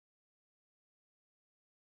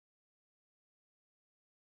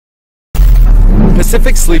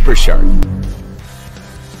Pacific sleeper shark.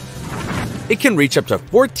 It can reach up to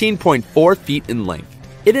 14.4 feet in length.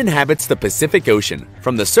 It inhabits the Pacific Ocean,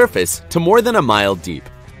 from the surface to more than a mile deep.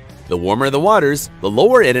 The warmer the waters, the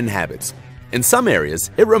lower it inhabits. In some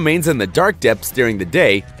areas, it remains in the dark depths during the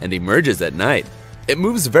day and emerges at night. It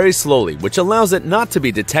moves very slowly, which allows it not to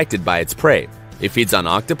be detected by its prey. It feeds on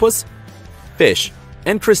octopus, fish,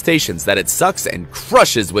 and crustaceans that it sucks and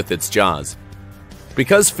crushes with its jaws.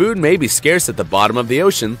 Because food may be scarce at the bottom of the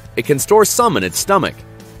ocean, it can store some in its stomach.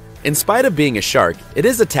 In spite of being a shark, it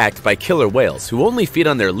is attacked by killer whales who only feed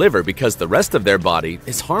on their liver because the rest of their body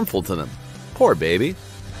is harmful to them. Poor baby.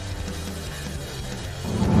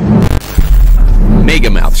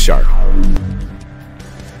 Megamouth shark.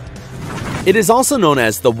 It is also known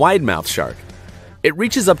as the wide-mouth shark. It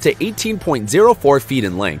reaches up to 18.04 feet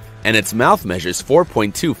in length, and its mouth measures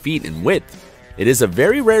 4.2 feet in width. It is a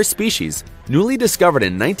very rare species, newly discovered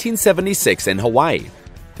in 1976 in Hawaii.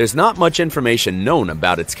 There's not much information known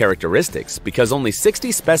about its characteristics because only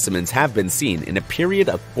 60 specimens have been seen in a period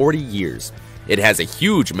of 40 years. It has a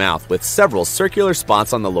huge mouth with several circular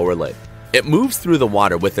spots on the lower lid. It moves through the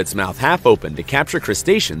water with its mouth half open to capture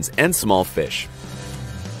crustaceans and small fish.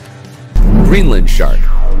 Greenland shark.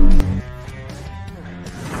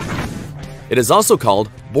 It is also called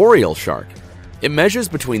boreal shark. It measures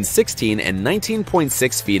between 16 and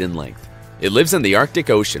 19.6 feet in length. It lives in the Arctic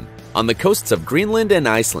Ocean, on the coasts of Greenland and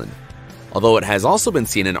Iceland. Although it has also been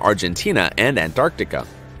seen in Argentina and Antarctica,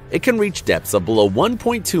 it can reach depths of below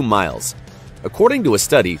 1.2 miles. According to a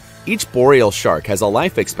study, each boreal shark has a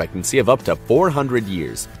life expectancy of up to 400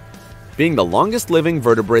 years. Being the longest living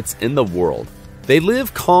vertebrates in the world, they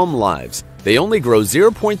live calm lives. They only grow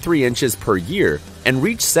 0.3 inches per year and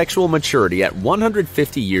reach sexual maturity at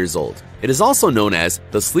 150 years old. It is also known as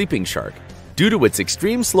the sleeping shark, due to its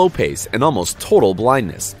extreme slow pace and almost total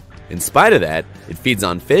blindness. In spite of that, it feeds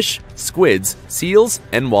on fish, squids, seals,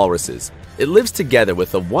 and walruses. It lives together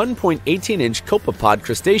with a 1.18-inch copepod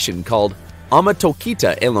crustacean called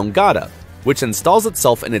Amatokita elongata, which installs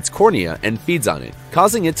itself in its cornea and feeds on it,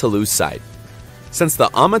 causing it to lose sight. Since the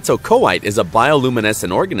amatocoite is a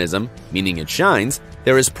bioluminescent organism, meaning it shines,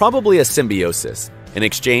 there is probably a symbiosis. In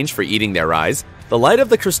exchange for eating their eyes, the light of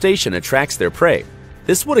the crustacean attracts their prey.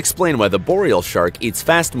 This would explain why the boreal shark eats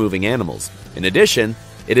fast-moving animals. In addition,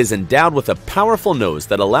 it is endowed with a powerful nose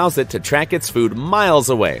that allows it to track its food miles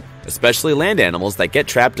away, especially land animals that get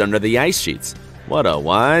trapped under the ice sheets. What a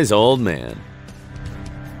wise old man.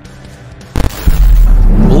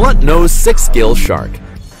 Blunt-nosed six-gill shark.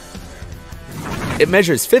 It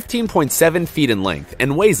measures 15.7 feet in length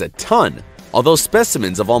and weighs a ton. Although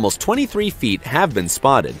specimens of almost 23 feet have been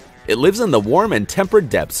spotted, it lives in the warm and temperate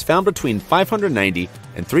depths found between 590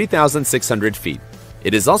 and 3,600 feet.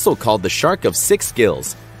 It is also called the shark of six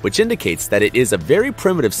gills, which indicates that it is a very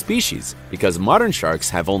primitive species because modern sharks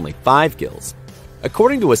have only 5 gills.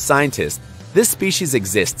 According to a scientist, this species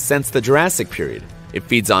exists since the Jurassic period. It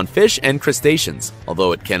feeds on fish and crustaceans,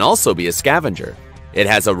 although it can also be a scavenger. It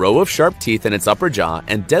has a row of sharp teeth in its upper jaw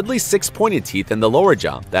and deadly 6 pointed teeth in the lower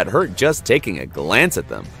jaw that hurt just taking a glance at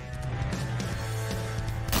them.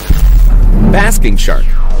 Basking shark.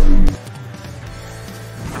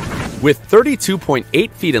 With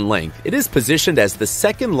 32.8 feet in length, it is positioned as the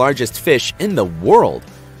second largest fish in the world.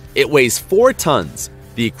 It weighs 4 tons,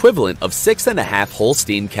 the equivalent of 6.5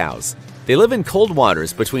 Holstein cows. They live in cold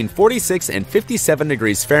waters between 46 and 57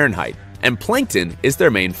 degrees Fahrenheit, and plankton is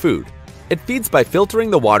their main food. It feeds by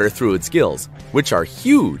filtering the water through its gills, which are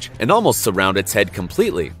huge and almost surround its head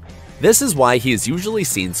completely. This is why he is usually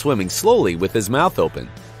seen swimming slowly with his mouth open.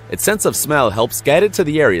 Its sense of smell helps guide it to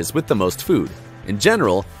the areas with the most food. In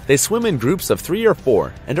general, they swim in groups of 3 or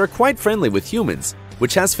 4 and are quite friendly with humans,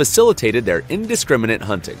 which has facilitated their indiscriminate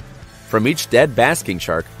hunting. From each dead basking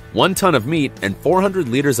shark, 1 ton of meat and 400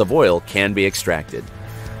 liters of oil can be extracted.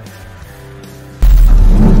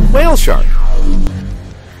 Whale shark.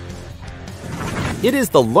 It is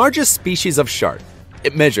the largest species of shark.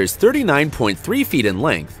 It measures 39.3 feet in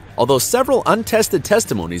length, although several untested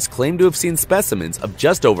testimonies claim to have seen specimens of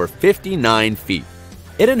just over 59 feet.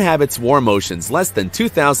 It inhabits warm oceans less than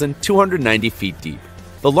 2,290 feet deep.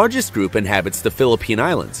 The largest group inhabits the Philippine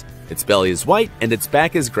Islands. Its belly is white and its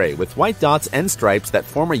back is gray with white dots and stripes that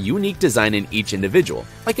form a unique design in each individual,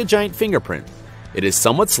 like a giant fingerprint. It is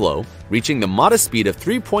somewhat slow, reaching the modest speed of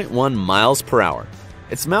 3.1 miles per hour.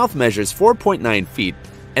 Its mouth measures 4.9 feet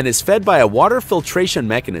and is fed by a water filtration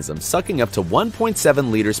mechanism sucking up to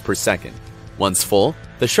 1.7 liters per second. Once full,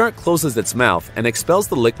 the shark closes its mouth and expels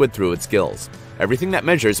the liquid through its gills. Everything that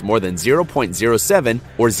measures more than 0.07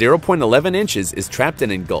 or 0.11 inches is trapped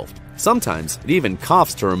and engulfed. Sometimes it even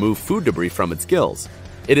coughs to remove food debris from its gills.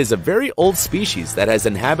 It is a very old species that has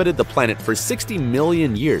inhabited the planet for 60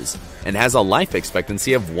 million years and has a life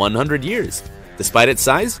expectancy of 100 years. Despite its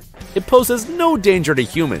size, it poses no danger to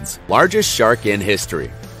humans. Largest shark in history,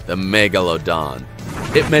 the Megalodon.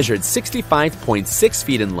 It measured 65.6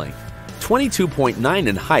 feet in length, 22.9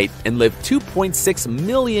 in height, and lived 2.6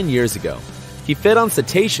 million years ago. He fed on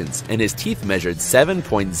cetaceans, and his teeth measured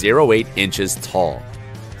 7.08 inches tall.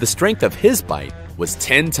 The strength of his bite was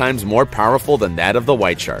 10 times more powerful than that of the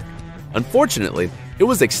white shark. Unfortunately, it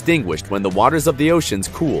was extinguished when the waters of the oceans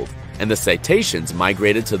cooled and the cetaceans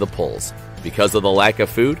migrated to the poles. Because of the lack of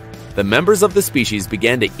food, the members of the species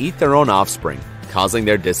began to eat their own offspring, causing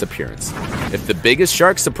their disappearance. If the biggest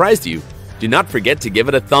shark surprised you, do not forget to give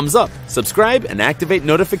it a thumbs up, subscribe, and activate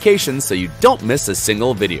notifications so you don't miss a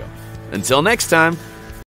single video. Until next time,